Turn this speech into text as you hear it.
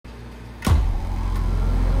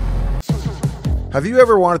Have you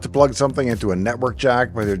ever wanted to plug something into a network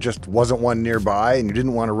jack but there just wasn't one nearby and you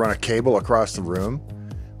didn't want to run a cable across the room?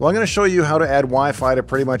 Well, I'm going to show you how to add Wi-Fi to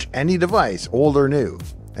pretty much any device, old or new.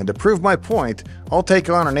 And to prove my point, I'll take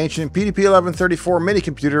on an ancient PDP-1134 mini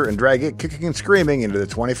computer and drag it kicking and screaming into the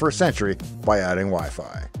 21st century by adding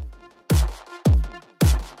Wi-Fi.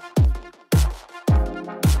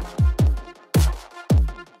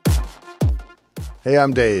 Hey,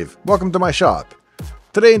 I'm Dave. Welcome to my shop.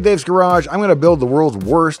 Today in Dave's Garage, I'm going to build the world's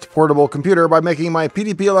worst portable computer by making my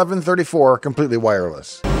PDP-1134 completely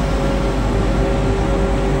wireless.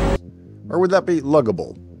 Or would that be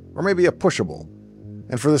luggable? Or maybe a pushable?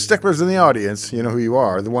 And for the sticklers in the audience, you know who you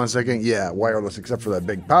are, the ones thinking, yeah, wireless except for that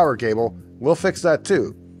big power cable, we'll fix that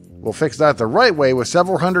too. We'll fix that the right way with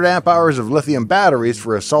several hundred amp hours of lithium batteries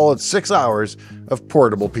for a solid 6 hours of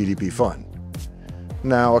portable PDP fun.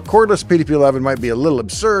 Now, a cordless PDP-11 might be a little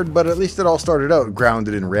absurd, but at least it all started out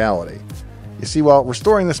grounded in reality. You see, while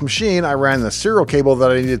restoring this machine, I ran the serial cable that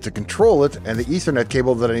I needed to control it and the Ethernet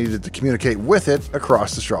cable that I needed to communicate with it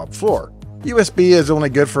across the shop floor. USB is only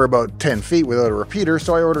good for about 10 feet without a repeater,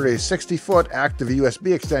 so I ordered a 60-foot active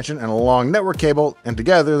USB extension and a long network cable, and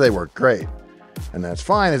together they work great. And that's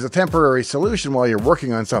fine as a temporary solution while you're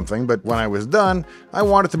working on something, but when I was done, I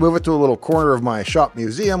wanted to move it to a little corner of my shop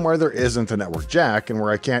museum where there isn't a network jack and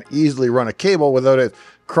where I can't easily run a cable without it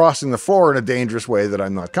crossing the floor in a dangerous way that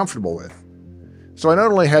I'm not comfortable with. So I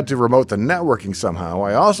not only had to remote the networking somehow,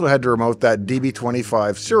 I also had to remote that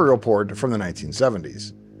DB25 serial port from the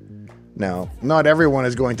 1970s. Now, not everyone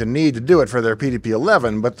is going to need to do it for their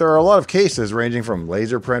PDP-11, but there are a lot of cases ranging from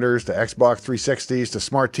laser printers to Xbox 360s to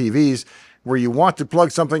smart TVs where you want to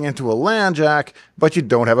plug something into a LAN jack, but you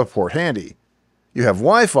don't have a port handy. You have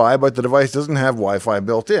Wi-Fi, but the device doesn't have Wi-Fi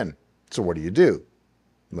built in. So what do?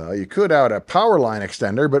 Well, you could add a power line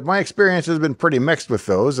extender, but my experience has been pretty mixed with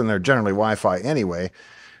those, and they're generally Wi-Fi anyway.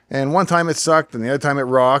 And one time it sucked, and the other time it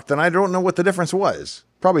rocked, and I don't know what the difference was.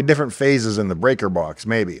 Probably different phases in the breaker box,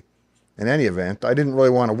 maybe. In any event, I didn't really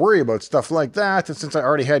want to worry about stuff like that, and since I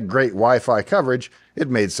already had great Wi-Fi coverage, it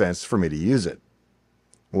made sense for me to use it.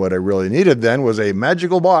 What I really needed then was a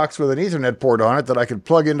magical box with an Ethernet port on it that I could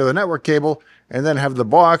plug into the network cable, and then have the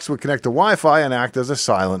box would connect to Wi-Fi and act as a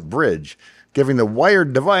silent bridge, giving the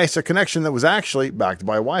wired device a connection that was actually backed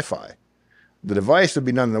by Wi-Fi. The device would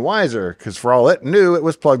be none the wiser, because for all it knew, it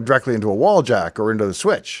was plugged directly into a wall jack or into the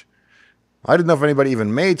switch. I didn't know if anybody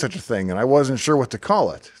even made such a thing, and I wasn't sure what to call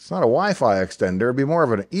it. It's not a Wi-Fi extender, it'd be more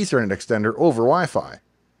of an Ethernet extender over Wi-Fi.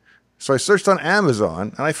 So I searched on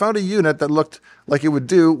Amazon, and I found a unit that looked like it would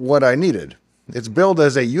do what I needed. It's billed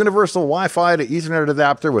as a universal Wi-Fi to Ethernet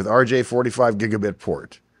adapter with RJ45 gigabit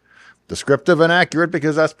port. Descriptive and accurate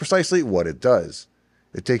because that's precisely what it does.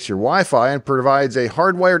 It takes your Wi-Fi and provides a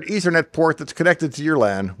hardwired Ethernet port that's connected to your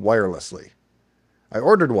LAN wirelessly. I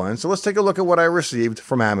ordered one, so let's take a look at what I received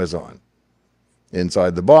from Amazon.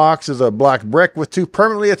 Inside the box is a black brick with two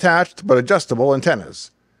permanently attached but adjustable antennas.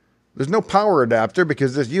 There's no power adapter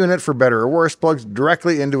because this unit, for better or worse, plugs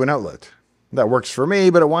directly into an outlet. That works for me,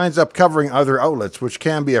 but it winds up covering other outlets, which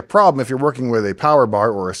can be a problem if you're working with a power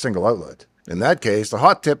bar or a single outlet. In that case, the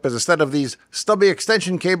hot tip is a set of these stubby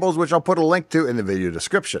extension cables, which I'll put a link to in the video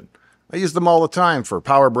description. I use them all the time for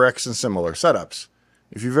power bricks and similar setups.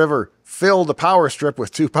 If you've ever filled a power strip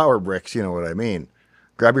with two power bricks, you know what I mean.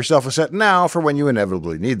 Grab yourself a set now for when you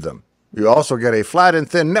inevitably need them. You also get a flat and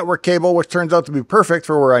thin network cable, which turns out to be perfect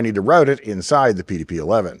for where I need to route it inside the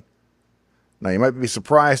PDP-11. Now, you might be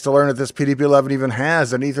surprised to learn that this PDP-11 even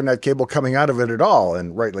has an Ethernet cable coming out of it at all,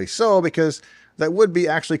 and rightly so, because that would be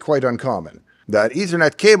actually quite uncommon. That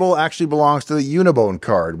Ethernet cable actually belongs to the Unibone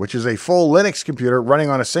card, which is a full Linux computer running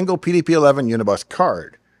on a single PDP-11 Unibus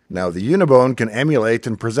card. Now, the Unibone can emulate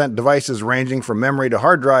and present devices ranging from memory to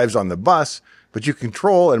hard drives on the bus, but you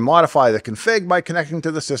control and modify the config by connecting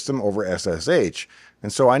to the system over SSH,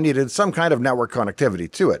 and so I needed some kind of network connectivity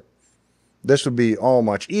to it. This would be all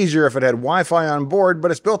much easier if it had Wi-Fi on board, but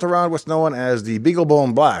it's built around what's known as the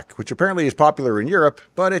BeagleBone Black, which apparently is popular in Europe,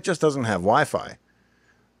 but it just doesn't have Wi-Fi.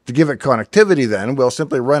 To give it connectivity then, we'll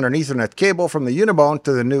simply run an Ethernet cable from the Unibone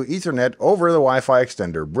to the new Ethernet over the Wi-Fi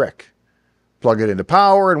extender brick. Plug it into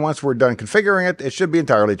power, and once we're done configuring it, it should be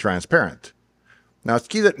entirely transparent. Now, it's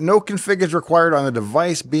key that no config is required on the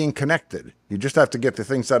device being connected. You just have to get the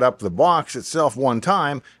thing set up the box itself one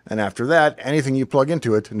time, and after that, anything you plug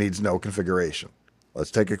into it needs no configuration.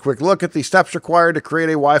 Let's take a quick look at the steps required to create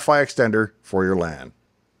a Wi-Fi extender for your LAN.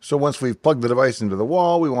 So once we've plugged the device into the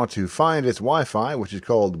wall, we want to find its Wi-Fi, which is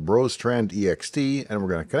called BroStrand EXT, and we're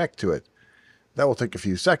going to connect to it. That will take a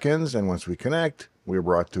few seconds, and once we connect, we're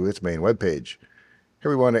brought to its main web page.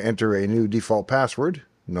 Here we want to enter a new default password,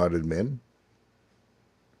 not admin.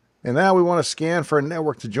 And now we want to scan for a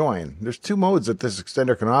network to join. There's two modes that this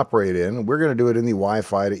extender can operate in. We're going to do it in the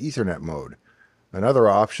Wi-Fi to Ethernet mode. Another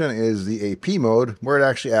option is the AP mode, where it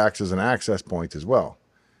actually acts as an access point as well.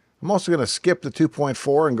 I'm also going to skip the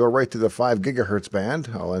 2.4 and go right to the 5 gigahertz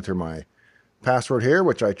band. I'll enter my password here,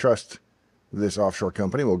 which I trust this offshore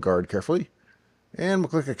company will guard carefully. And we'll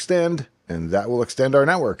click extend, and that will extend our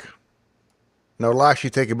network. Now it'll actually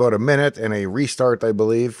take about a minute and a restart, I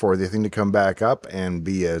believe, for the thing to come back up and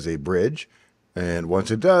be as a bridge. And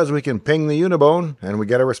once it does, we can ping the Unibone, and we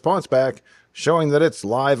get a response back showing that it's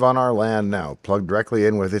live on our LAN now, plugged directly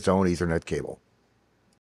in with its own Ethernet cable.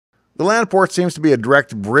 The LAN port seems to be a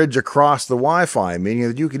direct bridge across the Wi-Fi, meaning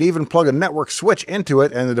that you can even plug a network switch into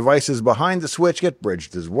it and the devices behind the switch get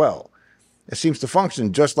bridged as well. It seems to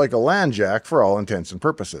function just like a LAN jack for all intents and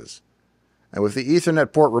purposes. And with the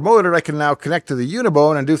Ethernet port remoted, I can now connect to the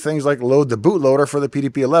Unibone and do things like load the bootloader for the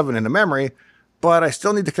PDP-11 into memory, but I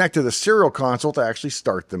still need to connect to the serial console to actually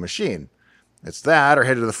start the machine. It's that, or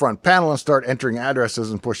head to the front panel and start entering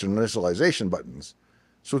addresses and push initialization buttons.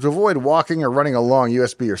 So to avoid walking or running a long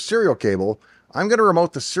USB or serial cable, I'm going to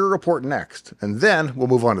remote the serial port next, and then we'll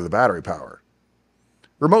move on to the battery power.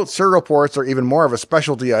 Remote serial ports are even more of a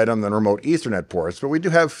specialty item than remote Ethernet ports, but we do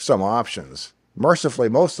have some options. Mercifully,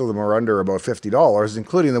 most of them are under about $50,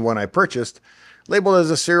 including the one I purchased, labeled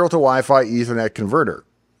as a serial to Wi-Fi Ethernet converter.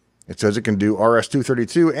 It says it can do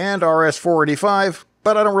RS-232 and RS-485,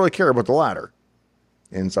 but I don't really care about the latter.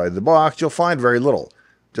 Inside the box, you'll find very little.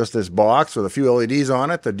 Just this box with a few LEDs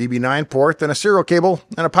on it, the DB9 port, then a serial cable,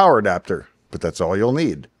 and a power adapter. But that's all you'll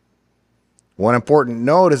need. One important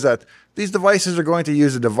note is that these devices are going to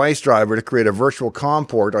use a device driver to create a virtual COM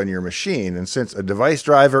port on your machine, and since a device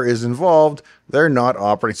driver is involved, they're not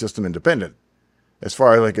operating system independent. As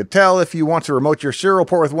far as I could tell, if you want to remote your serial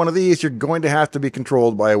port with one of these, you're going to have to be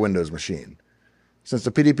controlled by a Windows machine. Since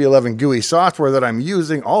the PDP-11 GUI software that I'm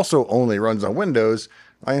using also only runs on Windows,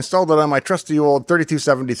 I installed it on my trusty old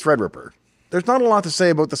 3270 Threadripper. There's not a lot to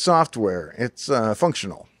say about the software. It's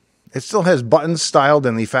functional. It still has buttons styled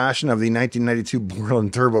in the fashion of the 1992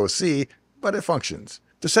 Borland Turbo C, but it functions.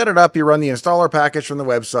 To set it up, you run the installer package from the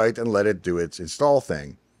website and let it do its install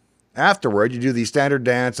thing. Afterward, you do the standard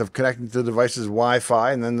dance of connecting to the device's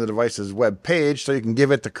Wi-Fi and then the device's web page so you can give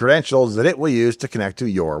it the credentials that it will use to connect to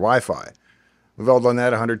your Wi-Fi. We've all done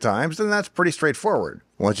that 100 times, and that's pretty straightforward.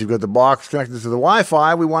 Once you've got the box connected to the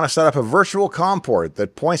Wi-Fi, we want to set up a virtual COM port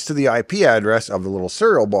that points to the IP address of the little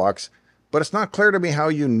serial box, but it's not clear to me how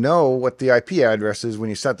you know what the IP address is when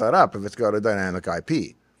you set that up if it's got a dynamic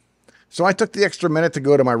IP. So I took the extra minute to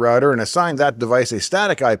go to my router and assign that device a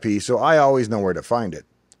static IP so I always know where to find it.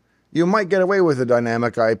 You might get away with a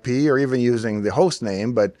dynamic IP or even using the host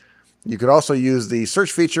name, but you could also use the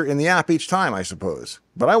search feature in the app each time, I suppose.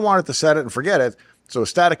 But I wanted to set it and forget it, so a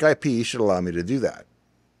static IP should allow me to do that.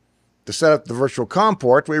 To set up the virtual COM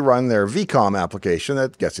port, we run their vCOM application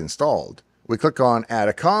that gets installed. We click on Add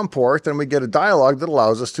a COM port, and we get a dialog that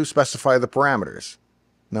allows us to specify the parameters.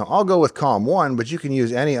 Now, I'll go with COM1, but you can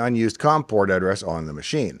use any unused COM port address on the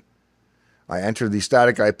machine. I entered the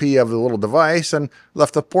static IP of the little device and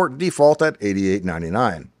left the port default at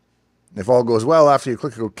 8899. If all goes well after you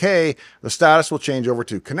click OK, the status will change over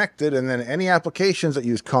to connected, and then any applications that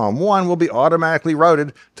use COM1 will be automatically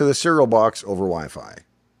routed to the serial box over Wi-Fi.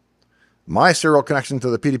 My serial connection to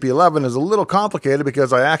the PDP-11 is a little complicated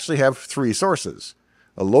because I actually have three sources: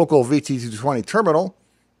 a local VT220 terminal,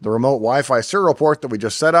 the remote Wi-Fi serial port that we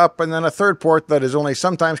just set up, and then a third port that is only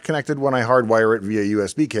sometimes connected when I hardwire it via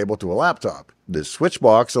USB cable to a laptop. This switch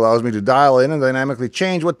box allows me to dial in and dynamically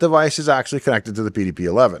change what device is actually connected to the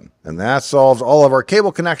PDP-11. And that solves all of our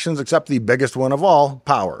cable connections except the biggest one of all,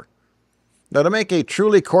 power. Now, to make a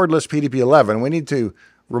truly cordless PDP-11, we need to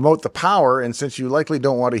remote the power, and since you likely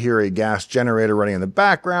don't want to hear a gas generator running in the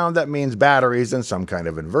background, that means batteries and some kind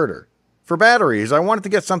of inverter. For batteries, I wanted to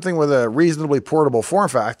get something with a reasonably portable form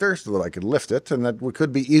factor so that I could lift it and that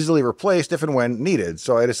could be easily replaced if and when needed,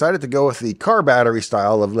 so I decided to go with the car battery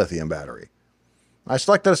style of lithium battery. I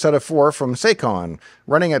selected a set of 4 from Seikon,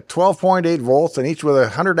 running at 12.8 volts and each with a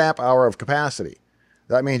 100 amp hour of capacity.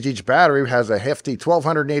 That means each battery has a hefty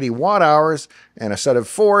 1280 watt hours, and a set of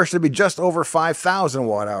 4 should be just over 5,000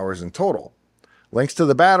 watt hours in total. Links to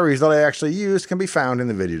the batteries that I actually used can be found in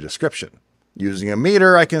the video description. Using a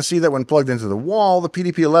meter, I can see that when plugged into the wall, the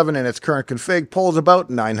PDP-11 in its current config pulls about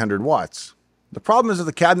 900 watts. The problem is that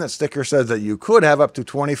the cabinet sticker says that you could have up to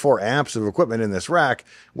 24 amps of equipment in this rack,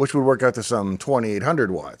 which would work out to some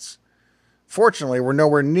 2,800 watts. Fortunately, we're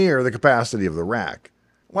nowhere near the capacity of the rack.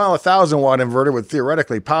 While a 1,000 watt inverter would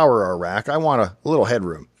theoretically power our rack, I want a little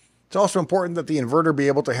headroom. It's also important that the inverter be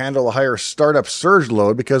able to handle a higher startup surge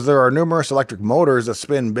load because there are numerous electric motors that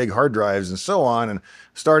spin big hard drives and so on, and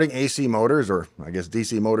starting AC motors, or I guess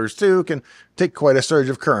DC motors too, can take quite a surge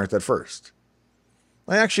of current at first.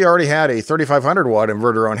 I actually already had a 3500 watt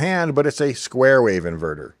inverter on hand, but it's a square wave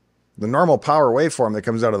inverter. The normal power waveform that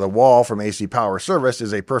comes out of the wall from AC power service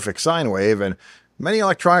is a perfect sine wave, and many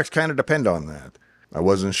electronics kind of depend on that. I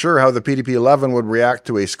wasn't sure how the PDP-11 would react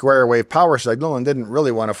to a square wave power signal and didn't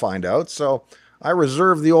really want to find out, so I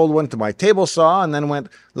reserved the old one to my table saw and then went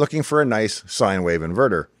looking for a nice sine wave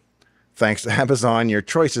inverter. Thanks to Amazon, your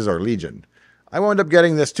choices are legion. I wound up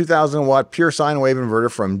getting this 2000 watt pure sine wave inverter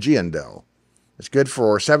from G&Del. It's good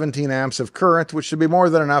for 17 amps of current, which should be more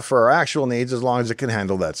than enough for our actual needs as long as it can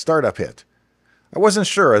handle that startup hit. I wasn't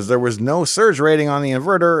sure as there was no surge rating on the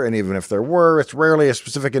inverter, and even if there were, it's rarely a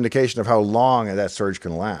specific indication of how long that surge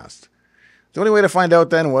can last. The only way to find out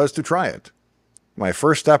then was to try it. My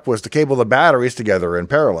first step was to cable the batteries together in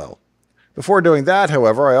parallel. Before doing that,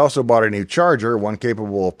 however, I also bought a new charger, one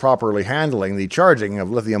capable of properly handling the charging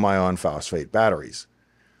of lithium-ion phosphate batteries.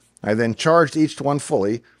 I then charged each one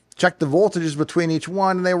fully, checked the voltages between each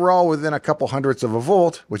one, and they were all within a couple hundredths of a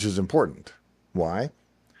volt, which is important. Why?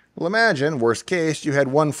 Well, imagine, worst case, you had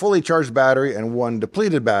one fully charged battery and one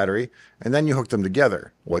depleted battery, and then you hooked them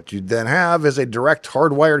together. What you'd then have is a direct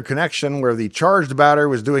hardwired connection where the charged battery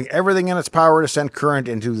was doing everything in its power to send current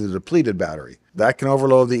into the depleted battery. That can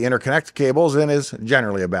overload the interconnect cables and is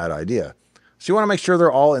generally a bad idea. So you want to make sure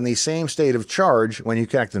they're all in the same state of charge when you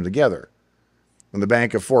connect them together. When the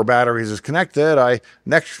bank of 4 batteries is connected, I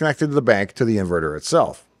next connected the bank to the inverter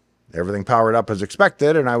itself. Everything powered up as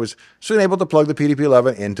expected, and I was soon able to plug the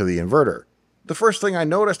PDP-11 into the inverter. The first thing I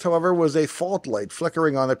noticed, however, was a fault light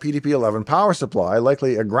flickering on the PDP-11 power supply,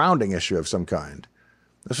 likely a grounding issue of some kind.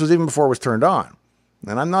 This was even before it was turned on.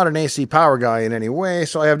 And I'm not an AC power guy in any way,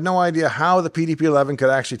 so I have no idea how the PDP-11 could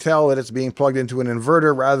actually tell that it's being plugged into an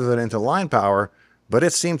inverter rather than into line power, but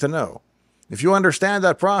it seemed to know. If you understand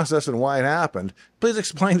that process and why it happened, please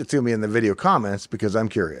explain it to me in the video comments because I'm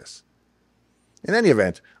curious. In any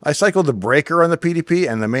event, I cycled the breaker on the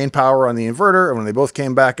PDP and the main power on the inverter, and when they both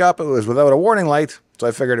came back up, it was without a warning light, so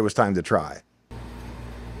I figured it was time to try.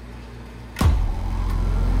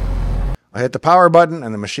 I hit the power button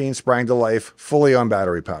and the machine sprang to life, fully on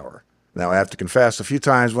battery power. Now I have to confess, a few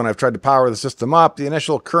times when I've tried to power the system up, the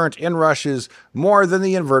initial current inrush is more than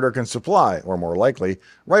the inverter can supply, or more likely,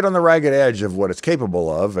 right on the ragged edge of what it's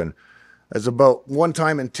capable of, and as about 1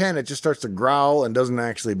 time in 10 it just starts to growl and doesn't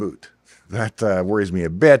actually boot. That worries me a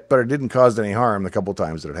bit, but it didn't cause any harm the couple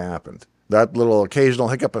times that it happened. That little occasional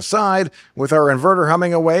hiccup aside, with our inverter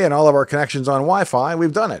humming away and all of our connections on Wi-Fi,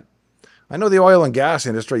 we've done it. I know the oil and gas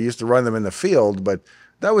industry used to run them in the field, but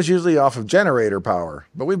that was usually off of generator power.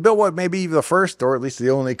 But we've built what may be the first, or at least the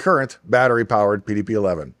only current, battery-powered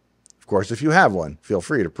PDP-11. Of course, if you have one, feel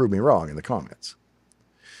free to prove me wrong in the comments.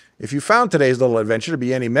 If you found today's little adventure to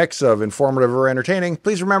be any mix of informative or entertaining,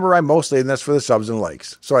 please remember I'm mostly in this for the subs and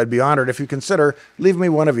likes, so I'd be honored if you consider leaving me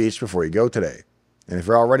one of each before you go today. And if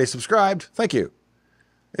you're already subscribed, thank you.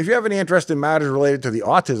 If you have any interest in matters related to the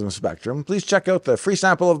autism spectrum, please check out the free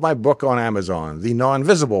sample of my book on Amazon, The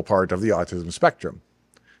Non-Visible Part of the Autism Spectrum.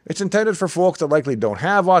 It's intended for folks that likely don't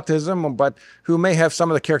have autism, but who may have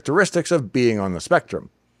some of the characteristics of being on the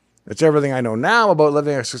spectrum. It's everything I know now about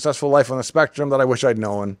living a successful life on the spectrum that I wish I'd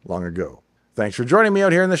known long ago. Thanks for joining me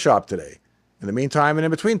out here in the shop today. In the meantime and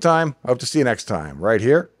in between time, I hope to see you next time, right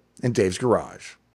here in Dave's Garage.